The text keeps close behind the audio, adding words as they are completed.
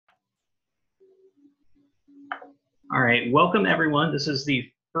All right, welcome everyone. This is the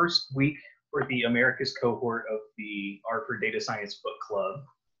first week for the Americas cohort of the R4 Data Science Book Club.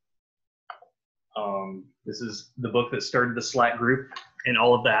 This is the book that started the Slack group and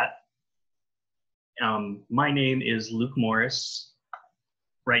all of that. My name is Luke Morris.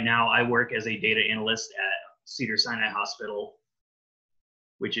 Right now I work as a data analyst at Cedars-Sinai Hospital,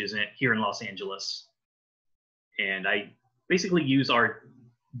 which is here in Los Angeles. And I basically use our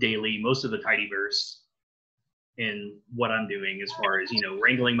daily, most of the tidyverse in what I'm doing as far as,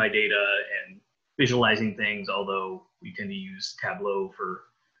 wrangling my data and visualizing things, although we tend to use Tableau for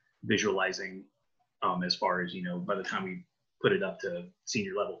visualizing as far as, by the time we put it up to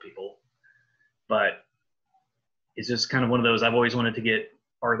senior level people. But it's just kind of one of those, I've always wanted to get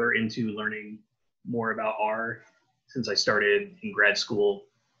farther into learning more about R since I started in grad school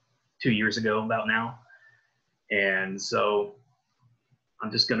 2 years ago about now. And so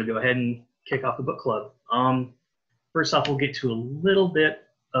I'm just going to go ahead and kick off the book club. First off, we'll get to a little bit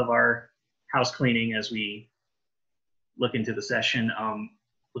of our house cleaning as we look into the session,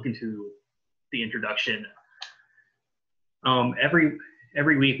 look into the introduction.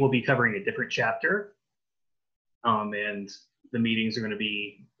 Every week we'll be covering a different chapter, and the meetings are going to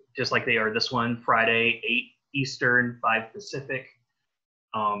be just like they are this one, Friday, 8 Eastern, 5 Pacific.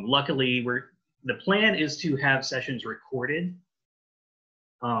 Luckily, the plan is to have sessions recorded.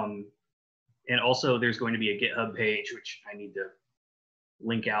 And also there's going to be a GitHub page, which I need to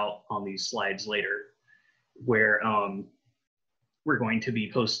link out on these slides later, where we're going to be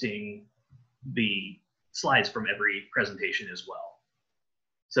posting the slides from every presentation as well.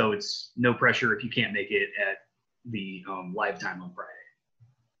 So it's no pressure if you can't make it at the live time on Friday.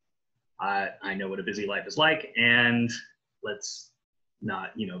 I know what a busy life is like, and let's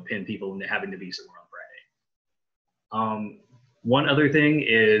not, pin people into having to be somewhere on Friday. One other thing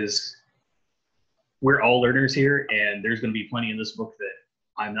is, we're all learners here, and there's going to be plenty in this book that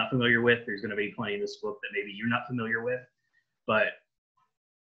I'm not familiar with. There's going to be plenty in this book that maybe you're not familiar with. But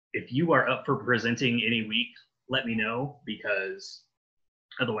if you are up for presenting any week, let me know, because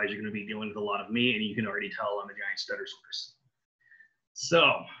otherwise you're going to be dealing with a lot of me, and you can already tell I'm a giant stutter source.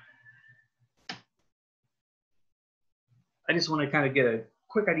 So I just want to kind of get a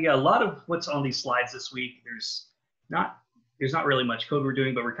quick idea. A lot of what's on these slides this week, there's not really much code we're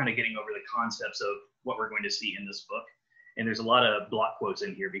doing, but we're kind of getting over the concepts of what we're going to see in this book. And there's a lot of block quotes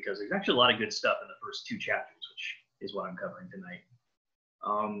in here because there's actually a lot of good stuff in the first 2 chapters, which is what I'm covering tonight.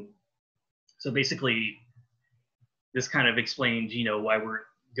 So basically, this kind of explains, why we're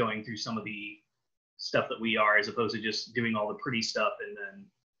going through some of the stuff that we are, as opposed to just doing all the pretty stuff and then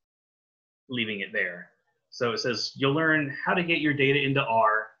leaving it there. So it says, you'll learn how to get your data into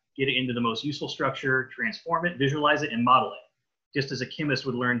R, get it into the most useful structure, transform it, visualize it, and model it. Just as a chemist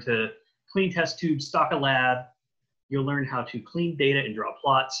would learn to clean test tubes, stock a lab, you'll learn how to clean data and draw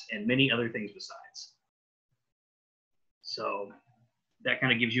plots and many other things besides. So that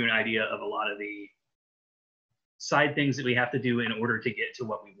kind of gives you an idea of a lot of the side things that we have to do in order to get to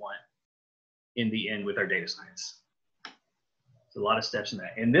what we want in the end with our data science. There's a lot of steps in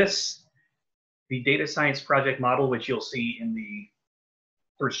that. And the data science project model, which you'll see in the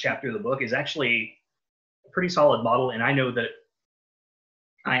first chapter of the book, is actually a pretty solid model. And I know that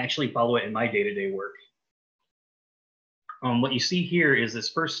I actually follow it in my day-to-day work. What you see here is this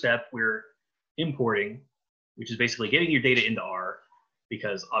first step, we're importing, which is basically getting your data into R,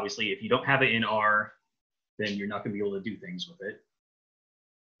 because obviously if you don't have it in R, then you're not going to be able to do things with it.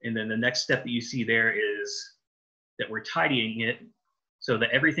 And then the next step that you see there is that we're tidying it so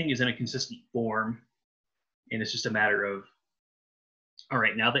that everything is in a consistent form. And it's just a matter of, all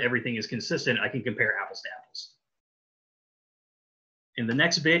right, now that everything is consistent, I can compare apples to apples. And the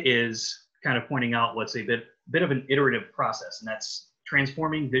next bit is kind of pointing out what's a bit of an iterative process, and that's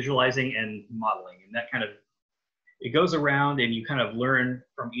transforming, visualizing, and modeling. And that kind of, it goes around and you kind of learn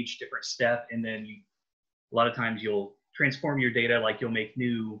from each different step, and then a lot of times you'll transform your data, like you'll make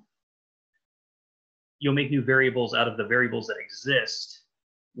new variables out of the variables that exist.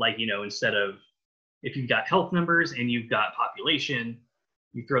 Like, instead of, if you've got health numbers and you've got population,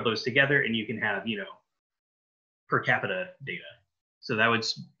 you throw those together and you can have, per capita data. So that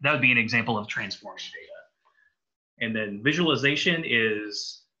would be an example of transforming data. And then visualization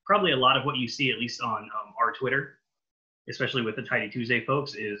is probably a lot of what you see, at least on our Twitter, especially with the Tidy Tuesday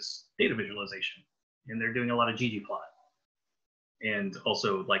folks, is data visualization. And they're doing a lot of ggplot. And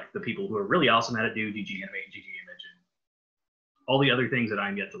also, like, the people who are really awesome at it do gganimate, ggimage, and all the other things that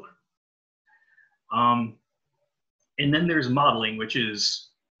I'm yet to learn. And then there's modeling, which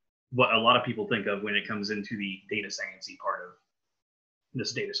is what a lot of people think of when it comes into the data science-y part of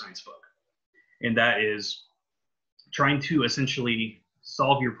this data science book. And that is trying to essentially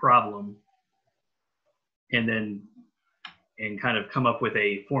solve your problem and then kind of come up with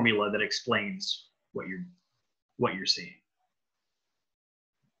a formula that explains what you're seeing.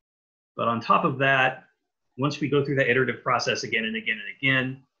 But on top of that, once we go through that iterative process again and again and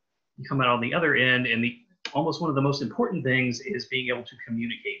again, you come out on the other end, and almost one of the most important things is being able to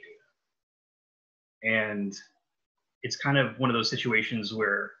communicate data. And it's kind of one of those situations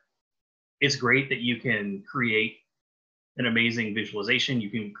where it's great that you can create an amazing visualization, you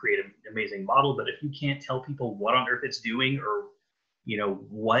can create an amazing model, but if you can't tell people what on earth it's doing, or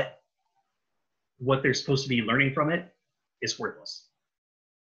what they're supposed to be learning from it, it's worthless.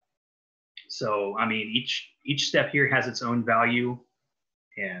 So, I mean, each step here has its own value,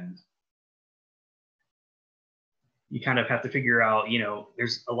 and you kind of have to figure out,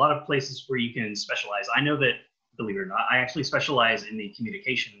 there's a lot of places where you can specialize. I know that, believe it or not, I actually specialize in the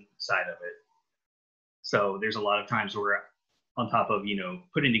communication side of it. So there's a lot of times where, on top of,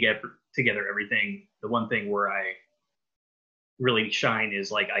 putting together everything, the one thing where I really shine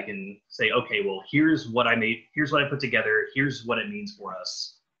is like, I can say, okay, well, here's what I made, here's what I put together, here's what it means for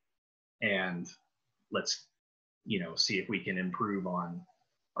us. And let's, see if we can improve on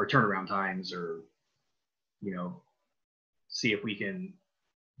our turnaround times, or, see if we can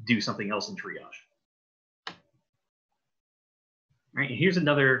do something else in triage. All right, and here's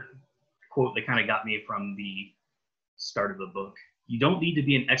another quote that kind of got me from the start of the book. You don't need to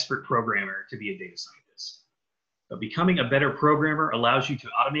be an expert programmer to be a data scientist, but becoming a better programmer allows you to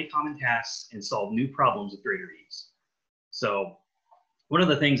automate common tasks and solve new problems with greater ease. So one of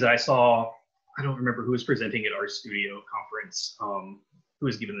the things that I saw, I don't remember who was presenting at our studio conference, who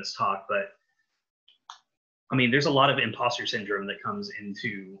was giving this talk, but I mean, there's a lot of imposter syndrome that comes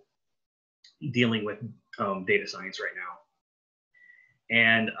into dealing with data science right now.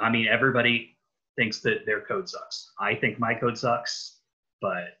 And I mean, everybody thinks that their code sucks. I think my code sucks,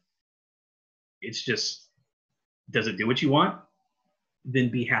 but it's just, does it do what you want? Then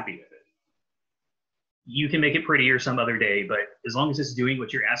be happy with it. You can make it prettier some other day, but as long as it's doing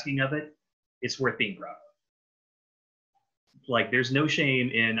what you're asking of it, it's worth being proud of. Like, there's no shame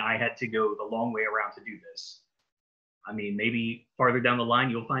in, I had to go the long way around to do this. I mean, maybe farther down the line,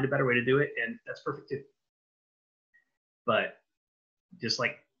 you'll find a better way to do it, and that's perfect too. But just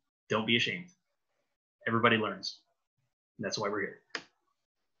like, don't be ashamed. Everybody learns. And that's why we're here.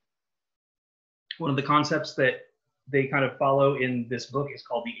 One of the concepts that they kind of follow in this book is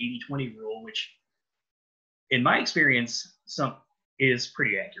called the 80-20 rule, which in my experience, is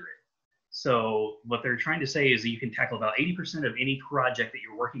pretty accurate. So what they're trying to say is that you can tackle about 80% of any project that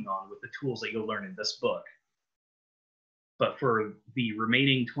you're working on with the tools that you'll learn in this book. But for the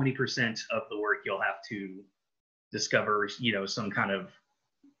remaining 20% of the work, you'll have to discover, some kind of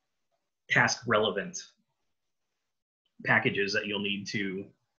task relevant packages that you'll need to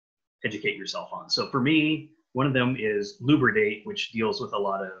educate yourself on. So for me, one of them is Lubridate, which deals with a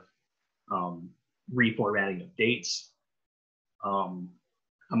lot of reformatting of dates.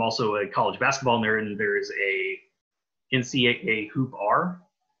 I'm also a college basketball nerd, and there is a NCAA Hoop R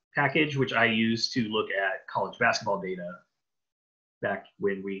package, which I use to look at college basketball data back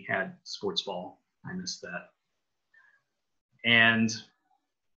when we had sports ball. I missed that. And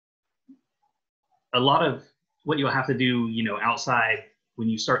a lot of what you'll have to do, outside when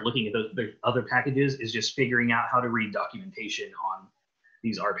you start looking at the other packages is just figuring out how to read documentation on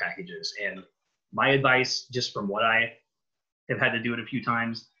these R packages. And my advice, just from what I have had to do it a few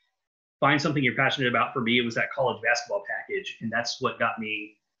times, find something you're passionate about. For me, it was that college basketball package. And that's what got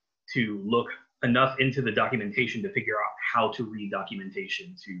me to look enough into the documentation to figure out how to read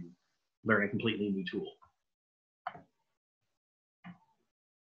documentation to learn a completely new tool.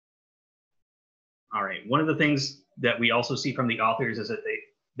 All right, one of the things that we also see from the authors is that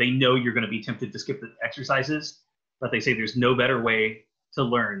they know you're going to be tempted to skip the exercises, but they say there's no better way to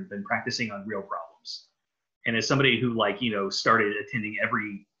learn than practicing on real problems. And as somebody who started attending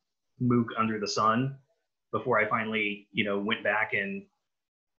every MOOC under the sun before I finally, went back and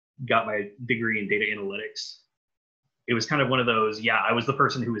got my degree in data analytics, it was kind of one of those, I was the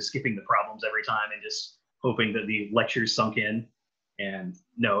person who was skipping the problems every time and just hoping that the lectures sunk in. And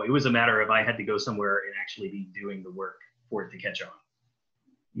no, it was a matter of I had to go somewhere and actually be doing the work for it to catch on.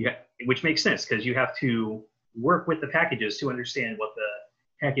 Yeah, which makes sense because you have to work with the packages to understand what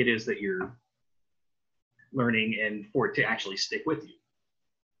the heck it is that you're learning and for it to actually stick with you.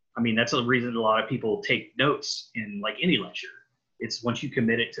 I mean, that's the reason a lot of people take notes in like any lecture. It's once you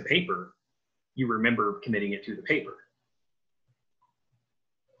commit it to paper, you remember committing it to the paper.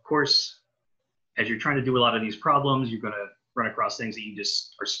 Of course, as you're trying to do a lot of these problems, you're going to run across things that you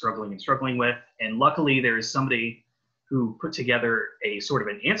just are struggling with. And luckily there is somebody who put together a sort of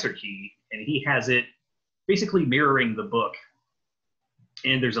an answer key, and he has it basically mirroring the book.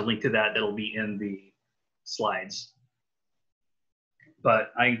 And there's a link to that that'll be in the slides.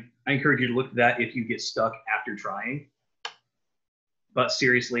 But I encourage you to look at that if you get stuck after trying. But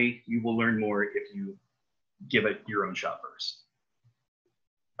seriously, you will learn more if you give it your own shot first.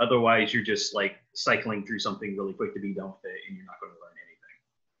 Otherwise, you're just like cycling through something really quick to be done with it, and you're not going to learn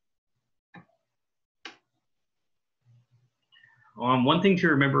anything. One thing to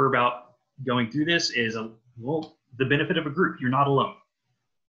remember about going through this is, well, the benefit of a group. You're not alone.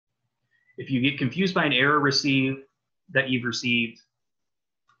 If you get confused by an error that you've received,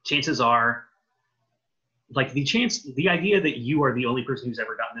 chances are, like the idea that you are the only person who's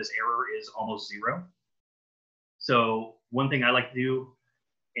ever gotten this error is almost zero. So one thing I like to do,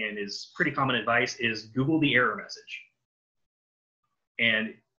 and is pretty common advice, is Google the error message.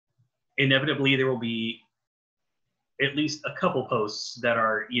 And inevitably there will be at least a couple posts that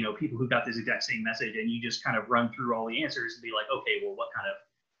are, you know, people who got this exact same message, and you just kind of run through all the answers and be like, okay, well, what kind of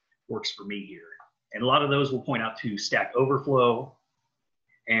works for me here? And a lot of those will point out to Stack Overflow.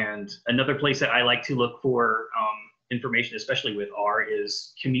 And another place that I like to look for information, especially with R,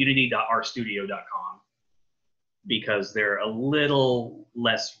 is community.rstudio.com, because they're a little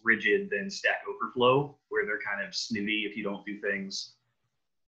less rigid than Stack Overflow, where they're kind of snooty if you don't do things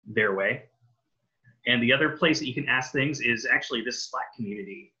their way. And the other place that you can ask things is actually this Slack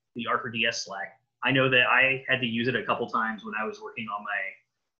community, the R4ds Slack. I know that I had to use it a couple times when I was working on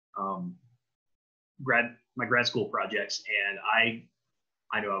my grad school projects, and I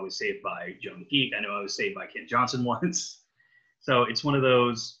know I was saved by Joe McGeek. I know I was saved by Kent Johnson once. So it's one of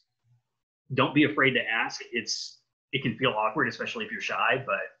those, don't be afraid to ask. It can feel awkward, especially if you're shy,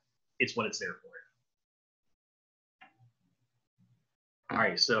 but it's what it's there for. All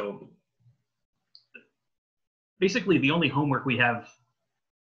right, so basically the only homework we have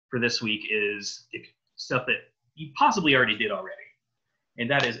for this week is stuff that you possibly already did already. And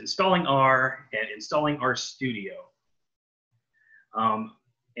that is installing R and installing RStudio.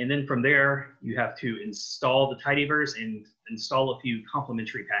 And then from there, you have to install the tidyverse and install a few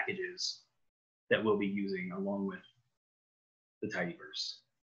complementary packages that we'll be using along with the tidyverse.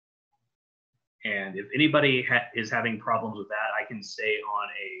 And if anybody is having problems with that, I can stay on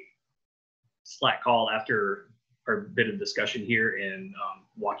a Slack call after our bit of discussion here and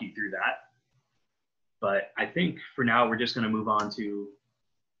walk you through that. But I think for now, we're just going to move on to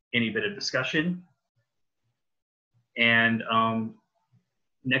any bit of discussion. And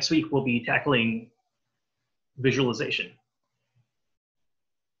next week, we'll be tackling visualization.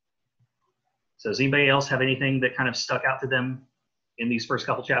 So does anybody else have anything that kind of stuck out to them in these first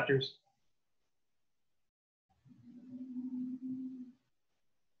couple chapters?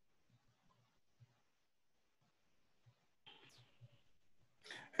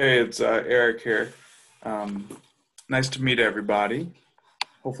 Hey, it's Eric here. Nice to meet everybody.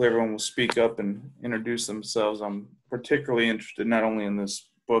 Hopefully everyone will speak up and introduce themselves. I'm particularly interested not only in this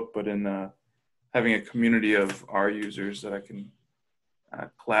book, but in having a community of R users that I can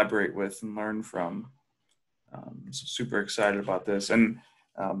collaborate with and learn from. So super excited about this. And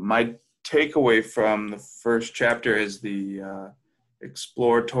my takeaway from the first chapter is the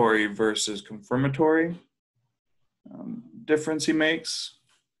exploratory versus confirmatory difference he makes.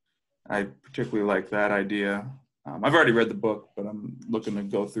 I particularly like that idea. I've already read the book, but I'm looking to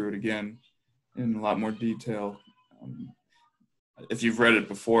go through it again in a lot more detail. If you've read it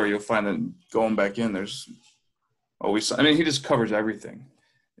before, you'll find that going back in, there's always, I mean, he just covers everything.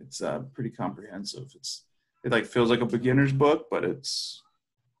 It's pretty comprehensive. It like feels like a beginner's book, but it's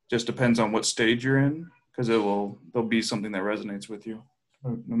just depends on what stage you're in, because there'll be something that resonates with you,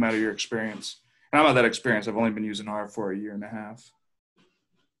 no matter your experience. And I'm not that experienced. I've only been using R for 1.5 years.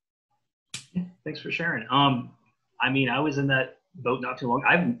 Yeah, thanks for sharing. I mean, I was in that boat not too long.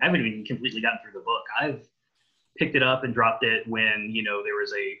 I haven't even completely gotten through the book. I've picked it up and dropped it when, you know, there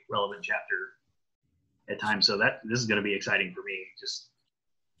was a relevant chapter at times. So this is going to be exciting for me, just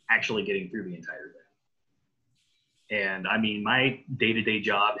actually getting through the entire thing. And I mean, my day-to-day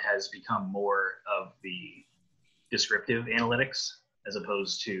job has become more of the descriptive analytics as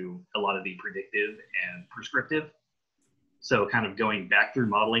opposed to a lot of the predictive and prescriptive. So kind of going back through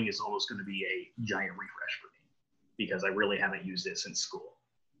modeling is almost going to be a giant refresh for me, because I really haven't used it since school.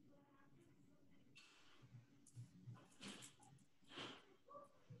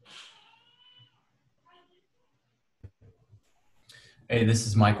 Hey, this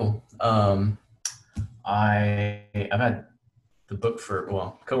is Michael. I've had the book for,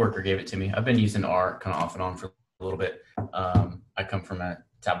 well, coworker gave it to me. I've been using R kind of off and on for a little bit. I come from a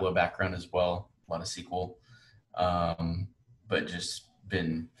Tableau background as well, a lot of SQL, but just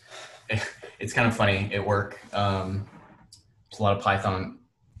been, it's kind of funny at work. There's a lot of Python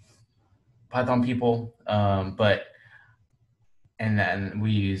people, and then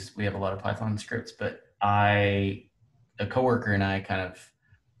we have a lot of Python scripts, but a coworker and I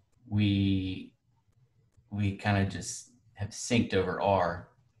we kind of just have synced over R,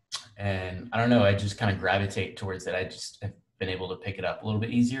 and I don't know, I just kind of gravitate towards it. I just have been able to pick it up a little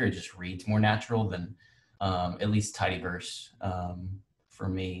bit easier. It just reads more natural than at least tidyverse for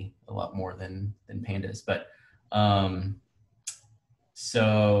me, a lot more than pandas. But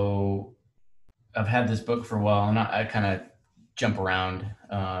so I've had this book for a while, and I kind of jump around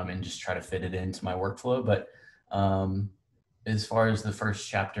and just try to fit it into my workflow. But as far as the first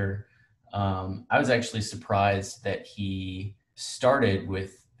chapter, I was actually surprised that he started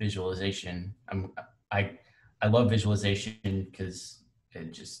with visualization. I love visualization because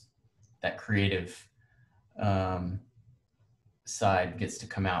it just, that creative side gets to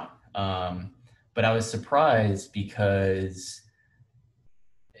come out. But I was surprised because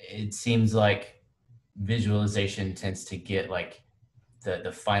it seems like visualization tends to get like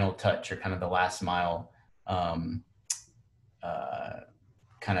the final touch or kind of the last mile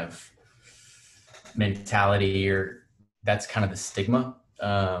kind of mentality, or that's kind of the stigma.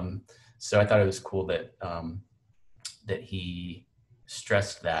 So I thought it was cool that that he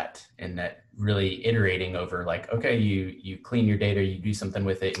stressed that, and that really iterating over like, okay, you clean your data, you do something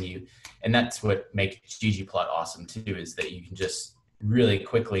with it, and that's what makes ggplot awesome too, is that you can just really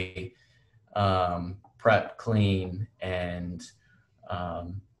quickly prep, clean, and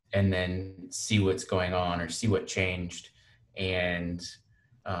then see what's going on or see what changed. And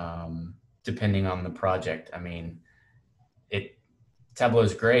depending on the project, I mean, Tableau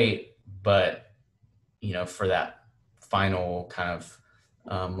is great, but for that final kind of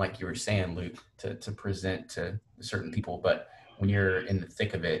like you were saying, Luke, to present to certain people. But when you're in the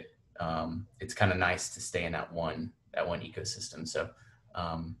thick of it, it's kind of nice to stay in that one ecosystem. So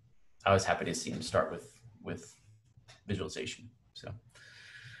I was happy to see him start with visualization. So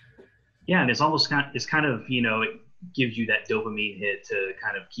yeah, and it's kind of it gives you that dopamine hit to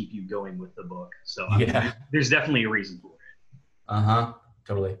kind of keep you going with the book. So I mean, there's definitely a reason for it.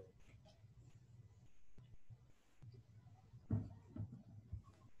 Totally.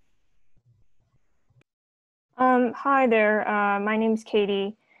 Hi there. My name's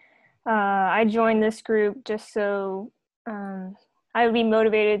Katie. I joined this group just so I would be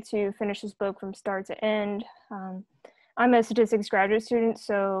motivated to finish this book from start to end. I'm a statistics graduate student,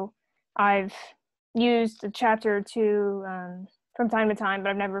 so I've used a chapter or two from time to time, but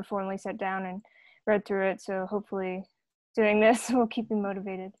I've never formally sat down and read through it. So hopefully doing this will keep me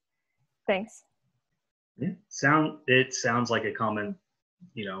motivated. Thanks. Yeah. It sounds like a common,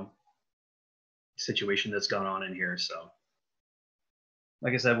 situation that's gone on in here. So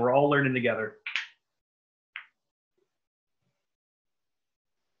like I said, we're all learning together.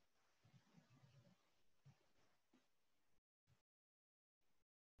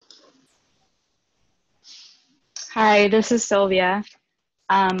 Hi, this is Sylvia.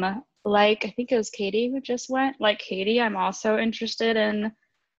 Like I think it was Katie who just went. Like Katie, I'm also interested in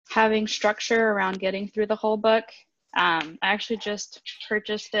having structure around getting through the whole book. I actually just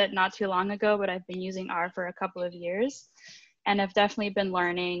purchased it not too long ago, but I've been using R for a couple of years, and I've definitely been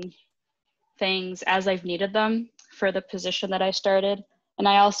learning things as I've needed them for the position that I started. And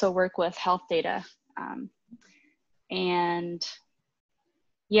I also work with health data. And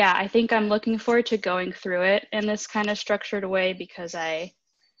yeah, I think I'm looking forward to going through it in this kind of structured way, because I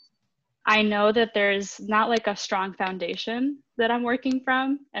know that there's not like a strong foundation that I'm working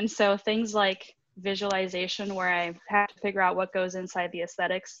from. And so things like visualization, where I have to figure out what goes inside the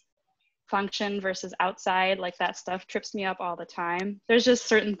aesthetics function versus outside, like that stuff trips me up all the time. There's just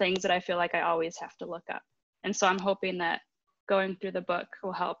certain things that I feel like I always have to look up. And so I'm hoping that going through the book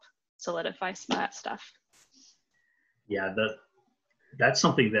will help solidify some of that stuff. Yeah, that's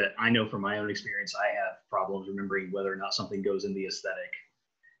something that I know from my own experience. I have problems remembering whether or not something goes in the aesthetic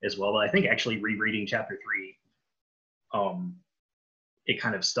as well. But I think actually rereading chapter 3, it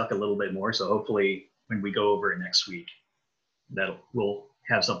kind of stuck a little bit more. So hopefully when we go over it next week, that we'll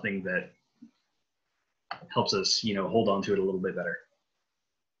have something that helps us, hold on to it a little bit better.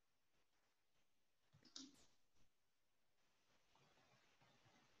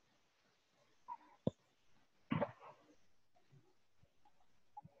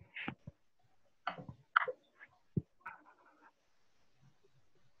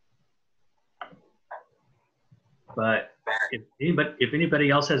 But if anybody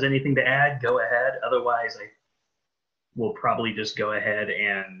else has anything to add, go ahead. Otherwise, we'll probably just go ahead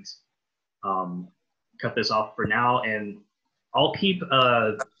and cut this off for now, and I'll keep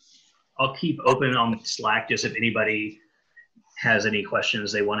open on Slack just if anybody has any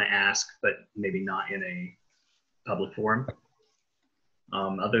questions they want to ask, but maybe not in a public forum.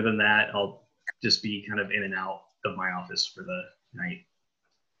 Other than that, I'll just be kind of in and out of my office for the night.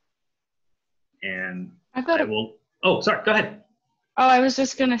 And I will. Oh, sorry. Go ahead. Oh, I was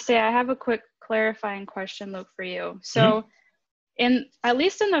just gonna say I have a quick clarifying question, Luke, for you. So, at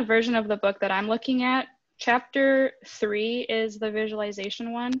least in the version of the book that I'm looking at, chapter 3 is the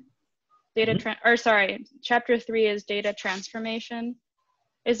visualization one. Chapter 3 is data transformation.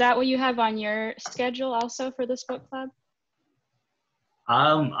 Is that what you have on your schedule also for this book club?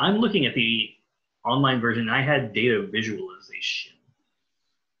 I'm looking at the online version. I had data visualization,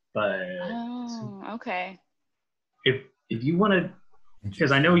 but okay. If you want to,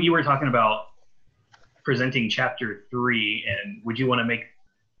 because I know you were talking about presenting chapter 3, and would you want to make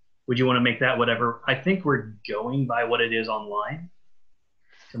that whatever? I think we're going by what it is online,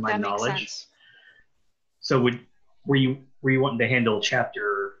 to my knowledge. Makes sense. So were you wanting to handle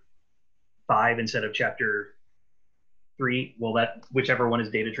chapter 5 instead of chapter 3? Well, that whichever one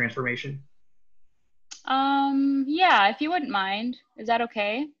is data transformation. Yeah, if you wouldn't mind, is that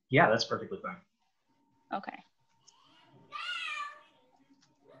okay? Yeah, that's perfectly fine. Okay.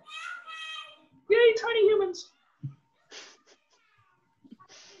 Yay, tiny humans!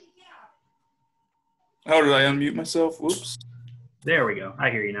 How did I unmute myself? Whoops. There we go. I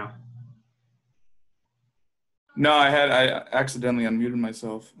hear you now. No, I accidentally unmuted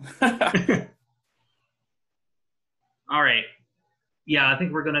myself. All right. Yeah, I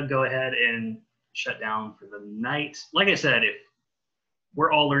think we're gonna go ahead and shut down for the night. Like I said, if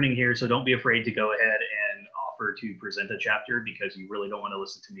we're all learning here, so don't be afraid to go ahead and offer to present a chapter, because you really don't want to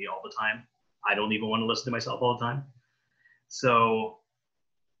listen to me all the time. I don't even want to listen to myself all the time. So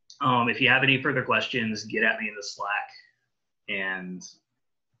if you have any further questions, get at me in the Slack, and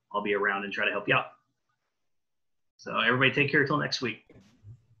I'll be around and try to help you out. So everybody take care till next week.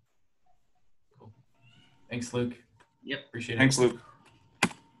 Cool. Thanks, Luke. Yep. Appreciate it. Thanks, Luke.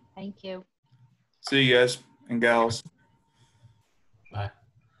 Thank you. See you guys and gals. Bye.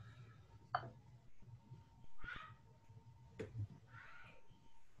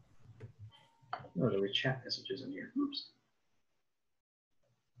 Oh, there were chat messages in here. Oops.